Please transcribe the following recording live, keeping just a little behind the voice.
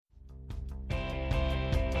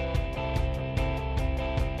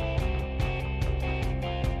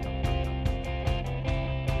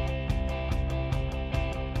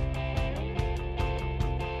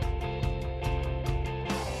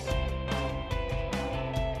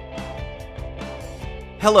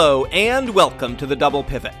Hello and welcome to the Double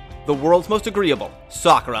Pivot, the world's most agreeable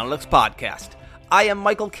soccer analytics podcast. I am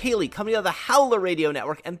Michael Cayley, coming out of the Howler Radio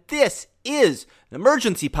Network, and this is an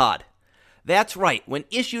emergency pod. That's right, when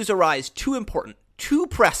issues arise too important, too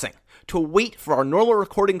pressing, to wait for our normal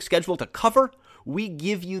recording schedule to cover, we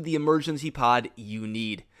give you the emergency pod you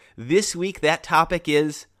need. This week, that topic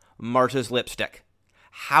is Marta's lipstick.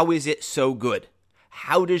 How is it so good?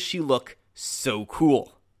 How does she look so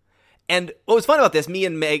cool? And what was fun about this, me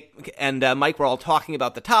and Meg and Mike were all talking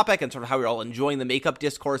about the topic and sort of how we were all enjoying the makeup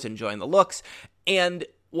discourse, enjoying the looks. And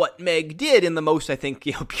what Meg did in the most, I think,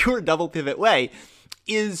 pure double pivot way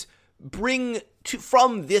is bring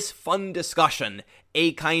from this fun discussion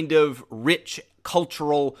a kind of rich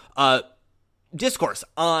cultural discourse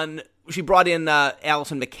on. She brought in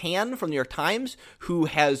Alison McCann from the New York Times, who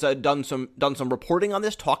has done some reporting on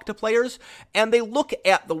this, talked to players, and they look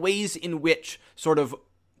at the ways in which sort of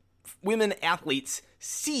women athletes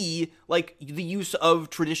see like the use of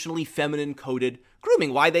traditionally feminine coded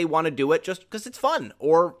grooming, why they want to do it just because it's fun,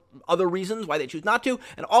 or other reasons why they choose not to.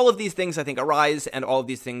 And all of these things, I think, arise, and all of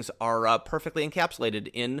these things are perfectly encapsulated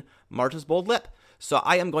in Marta's bold lip. So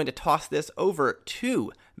I am going to toss this over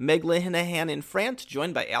to Meg Linehan in France,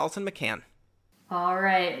 joined by Alison McCann. All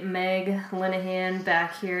right, Meg Linehan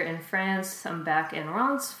back here in France. I'm back in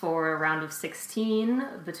Reims for a round of 16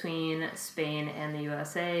 between Spain and the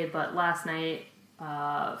USA. But last night,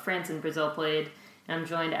 France and Brazil played, and I'm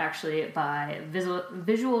joined actually by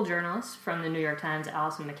visual journalist from the New York Times,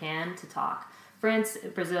 Alison McCann, to talk France,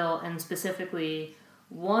 Brazil, and specifically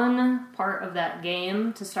one part of that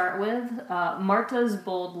game to start with, Marta's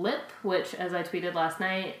bold lip, which, as I tweeted last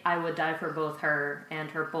night, I would die for both her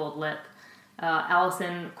and her bold lip.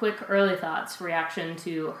 Alison, quick early thoughts, reaction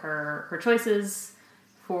to her choices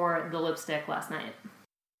for the lipstick last night.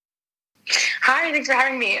 Hi, thanks for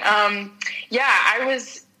having me. I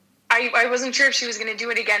wasn't sure if she was going to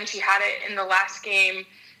do it again. She had it in the last game,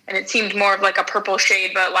 and it seemed more of like a purple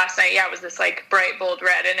shade, but last night, it was this like bright, bold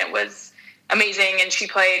red, and it was amazing, and she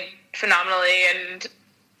played phenomenally and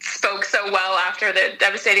spoke so well after the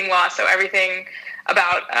devastating loss, so everything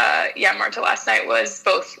about Marta last night was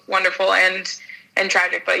both wonderful and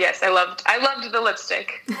tragic. But yes, I loved the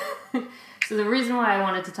lipstick. So the reason why I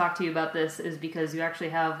wanted to talk to you about this is because you actually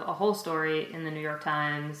have a whole story in the New York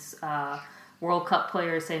Times. World Cup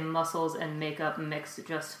players say muscles and makeup mix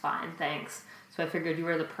just fine, thanks. So I figured you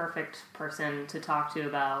were the perfect person to talk to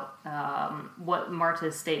about what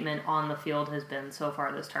Marta's statement on the field has been so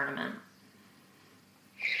far this tournament.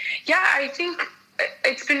 Yeah, I think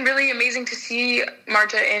it's been really amazing to see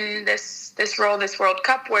Marta in this role, this World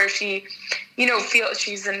Cup, where she, feels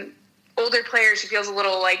she's an older player. She feels a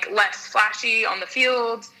little like less flashy on the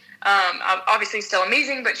field. Obviously still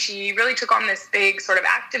amazing, but she really took on this big sort of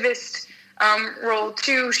activist role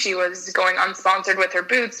too. She was going unsponsored with her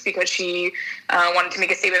boots because she wanted to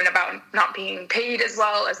make a statement about not being paid as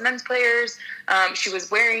well as men's players. She was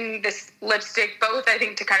wearing this lipstick, both I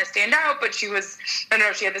think to kind of stand out, but she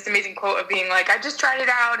had this amazing quote of being like, I just tried it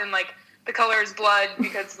out and like the color is blood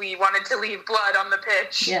because we wanted to leave blood on the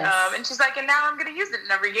pitch. Yes. And she's like, and now I'm going to use it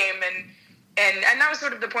in every game. And that was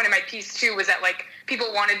sort of the point of my piece too, was that like people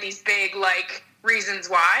wanted these big like reasons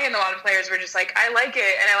why, and a lot of players were just like, I like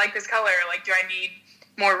it and I like this color, like do I need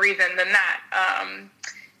more reason than that?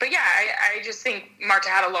 But yeah, I just think Marta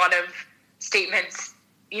had a lot of statements,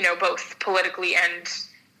 both politically and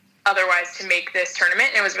otherwise, to make this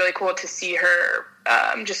tournament. It was really cool to see her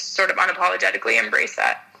just sort of unapologetically embrace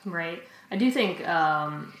that. Right. I do think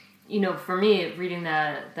for me, reading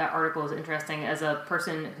that article is interesting. As a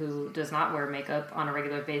person who does not wear makeup on a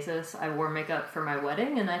regular basis, I wore makeup for my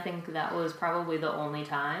wedding, and I think that was probably the only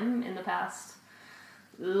time in the past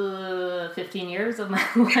 15 years of my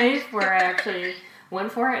life where I actually went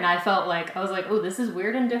for it, and I was like, oh, this is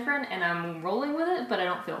weird and different, and I'm rolling with it, but I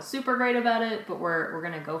don't feel super great about it, but we're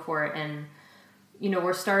going to go for it. And,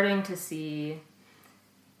 we're starting to see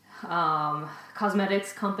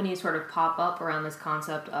cosmetics companies sort of pop up around this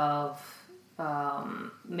concept of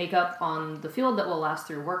makeup on the field that will last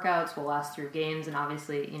through workouts, will last through games, and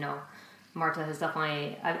obviously, Marta has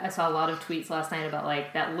definitely, I saw a lot of tweets last night about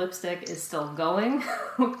like, that lipstick is still going.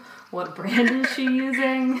 What brand is she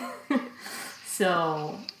using?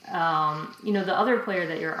 So, the other player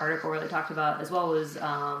that your article really talked about as well was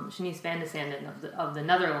Shanice van de Sanden of the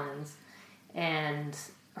Netherlands, and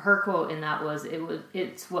her quote in that was,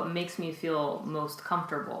 it's what makes me feel most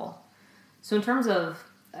comfortable. So in terms of,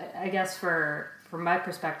 I guess from my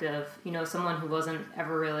perspective, someone who wasn't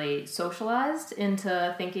ever really socialized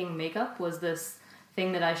into thinking makeup was this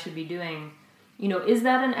thing that I should be doing, you know, is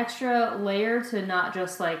that an extra layer to not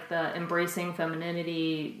just like the embracing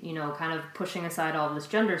femininity, you know, kind of pushing aside all this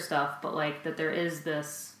gender stuff, but like that there is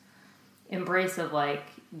this embrace of like,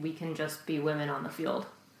 we can just be women on the field?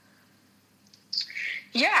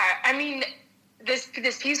 Yeah, I mean, this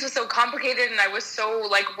piece was so complicated, and I was so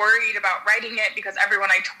like worried about writing it because everyone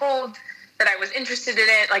I told that I was interested in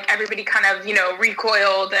it, like everybody kind of, you know,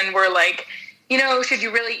 recoiled and were like, you know, should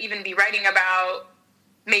you really even be writing about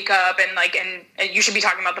makeup and like, and you should be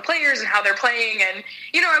talking about the players and how they're playing. And,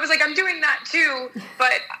 you know, I was like, I'm doing that too.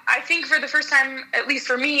 But I think for the first time, at least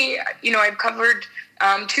for me, you know, I've covered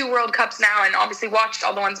 2 World Cups now and obviously watched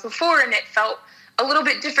all the ones before, and it felt a little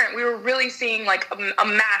bit different. We were really seeing like a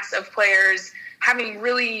mass of players having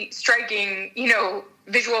really striking, you know,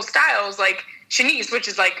 visual styles, like Shanice, which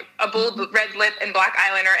is like a bold red lip and black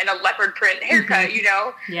eyeliner and a leopard print haircut, you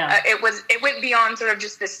know? Yeah. It went beyond sort of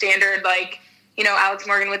just the standard, like, you know, Alex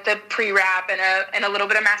Morgan with the pre-wrap and a little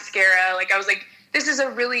bit of mascara. Like, I was like, this is a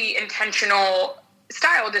really intentional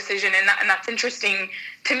style decision, and that's interesting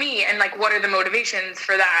to me. And like, what are the motivations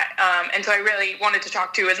for that? And so I really wanted to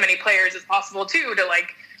talk to as many players as possible too, to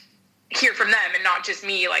like hear from them and not just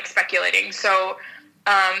me like speculating. So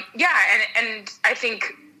yeah, and I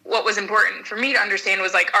think what was important for me to understand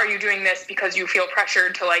was like, are you doing this because you feel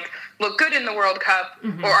pressured to like look good in the World Cup,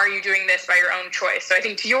 or are you doing this by your own choice? So I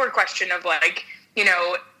think to your question of like, you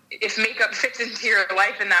know, if makeup fits into your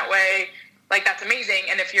life in that way, like that's amazing.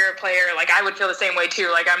 And if you're a player, like I would feel the same way too.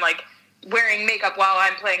 Like I'm like, wearing makeup while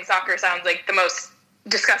I'm playing soccer sounds like the most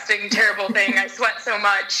disgusting, terrible thing. I sweat so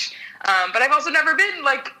much. But I've also never been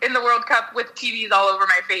like in the World Cup with TVs all over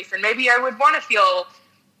my face. And maybe I would want to feel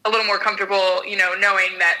a little more comfortable, you know,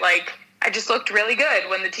 knowing that like I just looked really good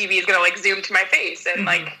when the TV is going to like zoom to my face. And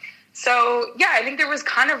like, so yeah, I think there was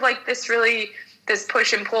kind of like this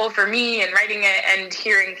push and pull for me in writing it and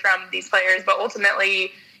hearing from these players. But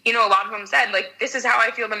ultimately, you know, a lot of them said like, this is how I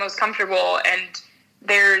feel the most comfortable. And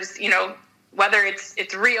there's, you know, whether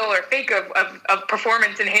it's real or fake of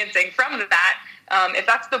performance enhancing from that, if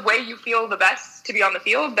that's the way you feel the best to be on the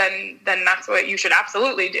field, then that's what you should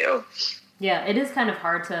absolutely do. Yeah, it is kind of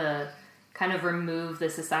hard to kind of remove the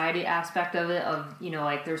society aspect of it, of, you know,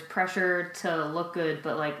 like there's pressure to look good,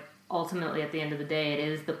 but like ultimately at the end of the day, it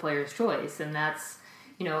is the player's choice. And that's,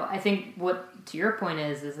 you know, I think what to your point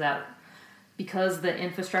is that because the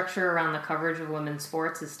infrastructure around the coverage of women's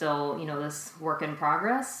sports is still, you know, this work in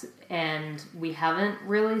progress, and we haven't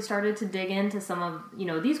really started to dig into some of, you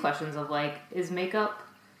know, these questions of like, is makeup,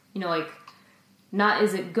 you know, like, not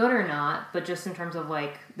is it good or not, but just in terms of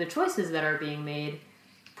like the choices that are being made.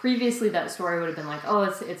 Previously, that story would have been like, oh,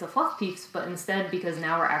 it's a fluff piece, but instead, because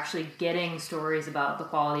now we're actually getting stories about the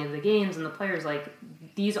quality of the games and the players, like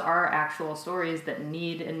these are actual stories that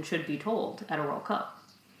need and should be told at a World Cup.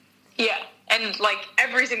 Yeah, and like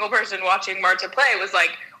every single person watching Marta play was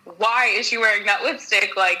like, why is she wearing that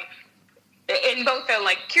lipstick? Like, in both a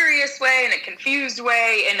like curious way and a confused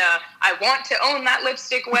way, in a I want to own that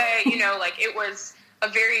lipstick way, you know, like it was a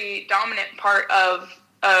very dominant part of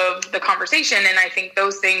the conversation. And I think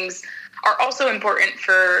those things are also important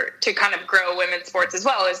to kind of grow women's sports as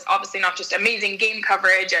well, as obviously not just amazing game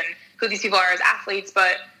coverage and who these people are as athletes,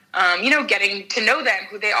 but you know, getting to know them,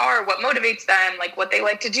 who they are, what motivates them, like what they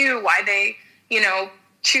like to do, why they, you know,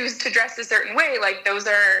 choose to dress a certain way. Like those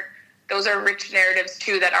are rich narratives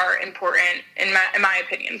too that are important in my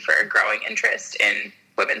opinion for growing interest in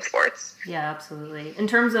women's sports. Yeah, absolutely. In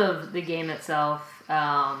terms of the game itself,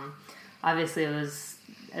 obviously it was,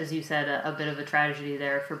 as you said, a bit of a tragedy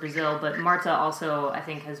there for Brazil, but Marta also, I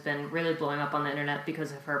think, has been really blowing up on the internet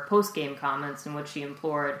because of her post-game comments in which she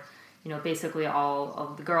implored, you know, basically all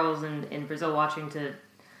of the girls in Brazil watching to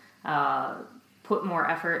put more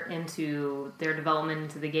effort into their development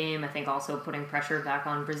into the game. I think also putting pressure back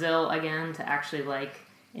on Brazil again to actually like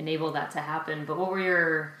enable that to happen. But what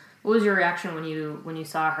was your reaction when you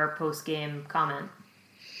saw her post game comment?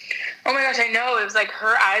 Oh my gosh, I know. It was like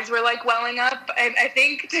her eyes were like welling up. I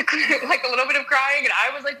think like a little bit of crying, and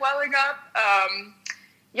I was like welling up.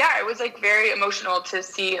 Yeah, it was like very emotional to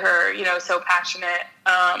see her, you know, so passionate.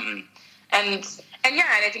 And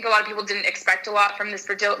yeah, and I think a lot of people didn't expect a lot from this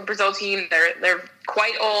Brazil team. They're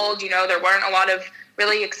quite old, you know, there weren't a lot of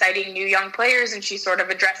really exciting new young players, and she sort of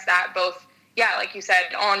addressed that both, yeah, like you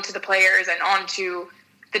said, on to the players and on to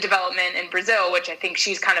the development in Brazil, which I think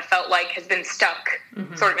she's kind of felt like has been stuck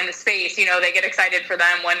sort of in the space. You know, they get excited for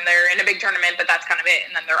them when they're in a big tournament, but that's kind of it,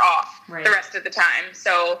 and then they're off the rest of the time.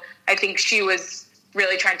 So I think she was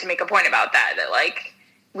really trying to make a point about that like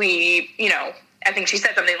we, you know, I think she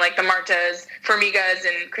said something like the Martas, Formigas,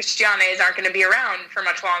 and Cristianes aren't going to be around for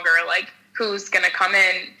much longer. Like, who's going to come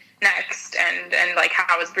in next, and like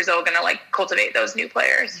how is Brazil going to like cultivate those new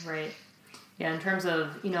players? Right. Yeah, in terms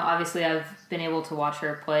of, obviously I've been able to watch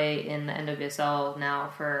her play in the NWSL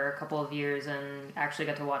now for a couple of years, and actually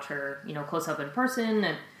got to watch her, close up in person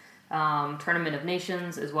at Tournament of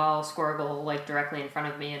Nations as well, score a goal like directly in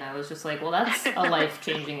front of me, and I was just like, well, that's a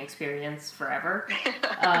life-changing experience forever.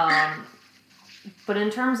 But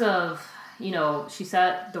in terms of, she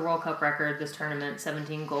set the World Cup record this tournament,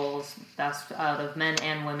 17 goals, best out of men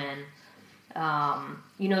and women.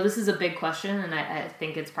 This is a big question, and I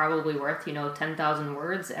think it's probably worth, 10,000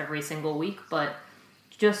 words every single week, but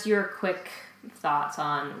just your quick thoughts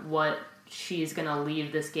on what she's going to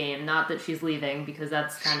leave this game. Not that she's leaving, because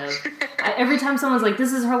that's kind of... every time someone's like,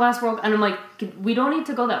 this is her last World... And I'm like, we don't need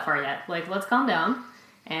to go that far yet. Like, let's calm down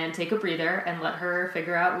and take a breather and let her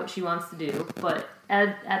figure out what she wants to do. But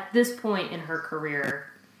at this point in her career,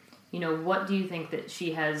 what do you think that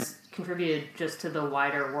she has contributed just to the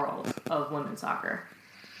wider world of women's soccer?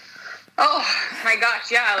 Oh my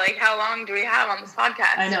gosh, yeah, like how long do we have on this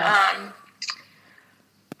podcast? I know.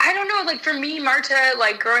 I don't know, like for me, Marta,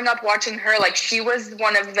 like growing up watching her, like she was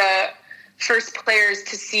one of the first players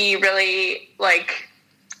to see really, like,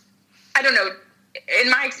 I don't know, in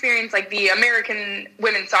my experience, like the American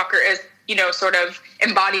women's soccer is, sort of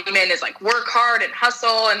embodiment is like work hard and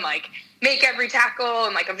hustle and like make every tackle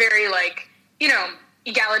and like a very like,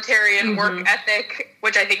 egalitarian work ethic,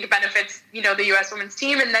 which I think benefits, the U.S. women's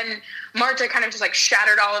team. And then Marta kind of just like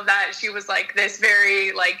shattered all of that. She was like this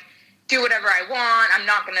very like, do whatever I want. I'm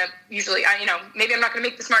not going to usually, maybe I'm not going to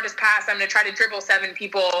make the smartest pass. I'm going to try to dribble 7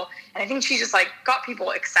 people. And I think she just like got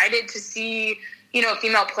people excited to see, a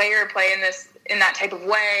female player play in that type of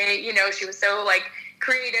way. She was so like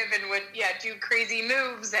creative and would, do crazy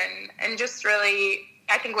moves and just really,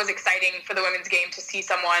 I think was exciting for the women's game to see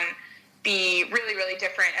someone be really, really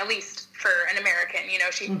different, at least for an American.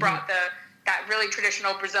 She brought that really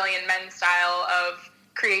traditional Brazilian men's style of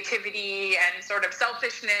creativity and sort of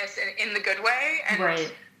selfishness in the good way. And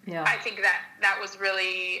right. Yeah. I think that was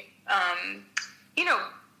really,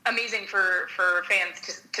 amazing for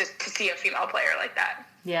fans to see a female player like that.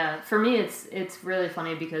 Yeah, for me, it's really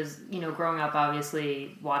funny because, growing up,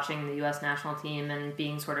 obviously, watching the U.S. national team and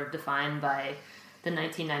being sort of defined by the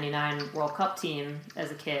 1999 World Cup team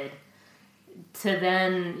as a kid, to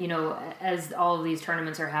then, as all of these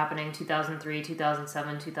tournaments are happening, 2003,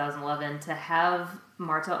 2007, 2011, to have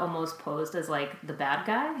Marta almost posed as, like, the bad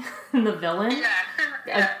guy, the villain,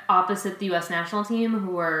 opposite the U.S. national team,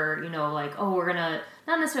 who are, like, oh, we're going to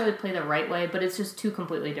not necessarily play the right way, but it's just 2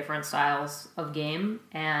 completely different styles of game.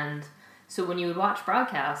 And so when you would watch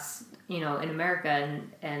broadcasts, in America,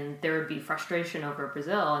 and there would be frustration over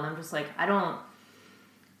Brazil, and I'm just like, I don't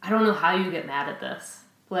know how you get mad at this.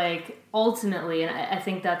 Like, ultimately, and I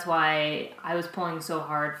think that's why I was pulling so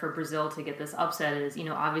hard for Brazil to get this upset is,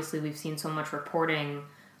 obviously we've seen so much reporting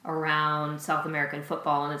around South American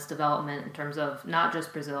football and its development in terms of not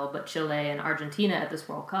just Brazil, but Chile and Argentina at this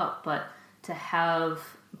World Cup. But to have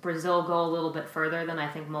Brazil go a little bit further than I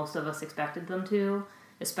think most of us expected them to,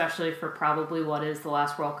 especially for probably what is the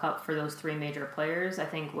last World Cup for those 3 major players, I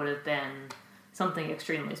think would have been something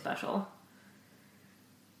extremely special.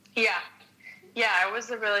 Yeah. Yeah, it was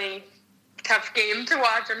a really tough game to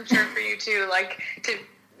watch, I'm sure, for you too. Like, to,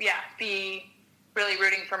 be really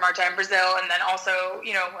rooting for Marta and Brazil. And then also,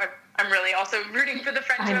 I'm really also rooting for the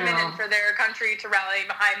French women and for their country to rally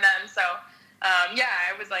behind them. So,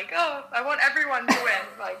 I was like, oh, I want everyone to win.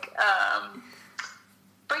 Like,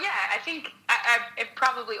 but yeah, I think it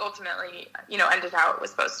probably ultimately, ended how it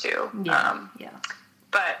was supposed to. Yeah.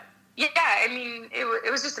 But yeah, I mean, it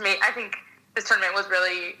was just amazing. I think this tournament was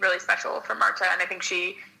really, really special for Marta, and I think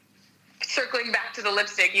she, circling back to the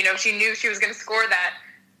lipstick, she knew she was going to score that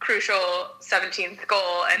crucial 17th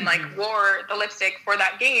goal and, like, wore the lipstick for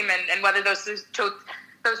that game, and whether those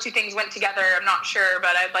two things went together, I'm not sure,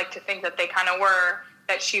 but I'd like to think that they kind of were,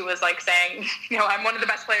 that she was, like, saying, I'm one of the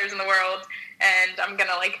best players in the world, and I'm going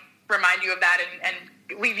to, like, remind you of that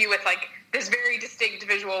and leave you with, like, this very distinct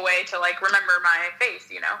visual way to, like, remember my face,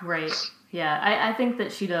 Right. Yeah, I think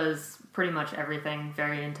that she does pretty much everything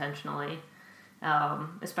very intentionally,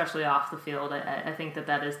 especially off the field. I think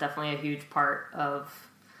that is definitely a huge part of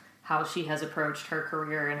how she has approached her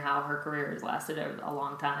career and how her career has lasted a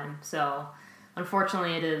long time. So,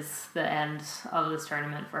 unfortunately, it is the end of this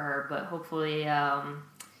tournament for her, but hopefully,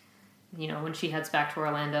 when she heads back to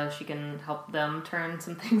Orlando, she can help them turn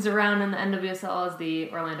some things around in the NWSL, as the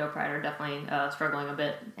Orlando Pride are definitely struggling a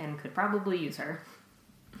bit and could probably use her.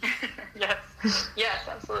 Yes,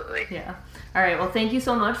 absolutely. Yeah. All right. Well, thank you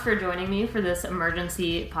so much for joining me for this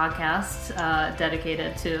emergency podcast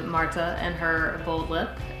dedicated to Marta and her bold lip,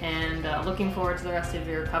 and looking forward to the rest of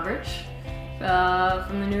your coverage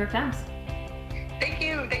from the New York Times. Thank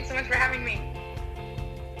you. Thanks so much for having me.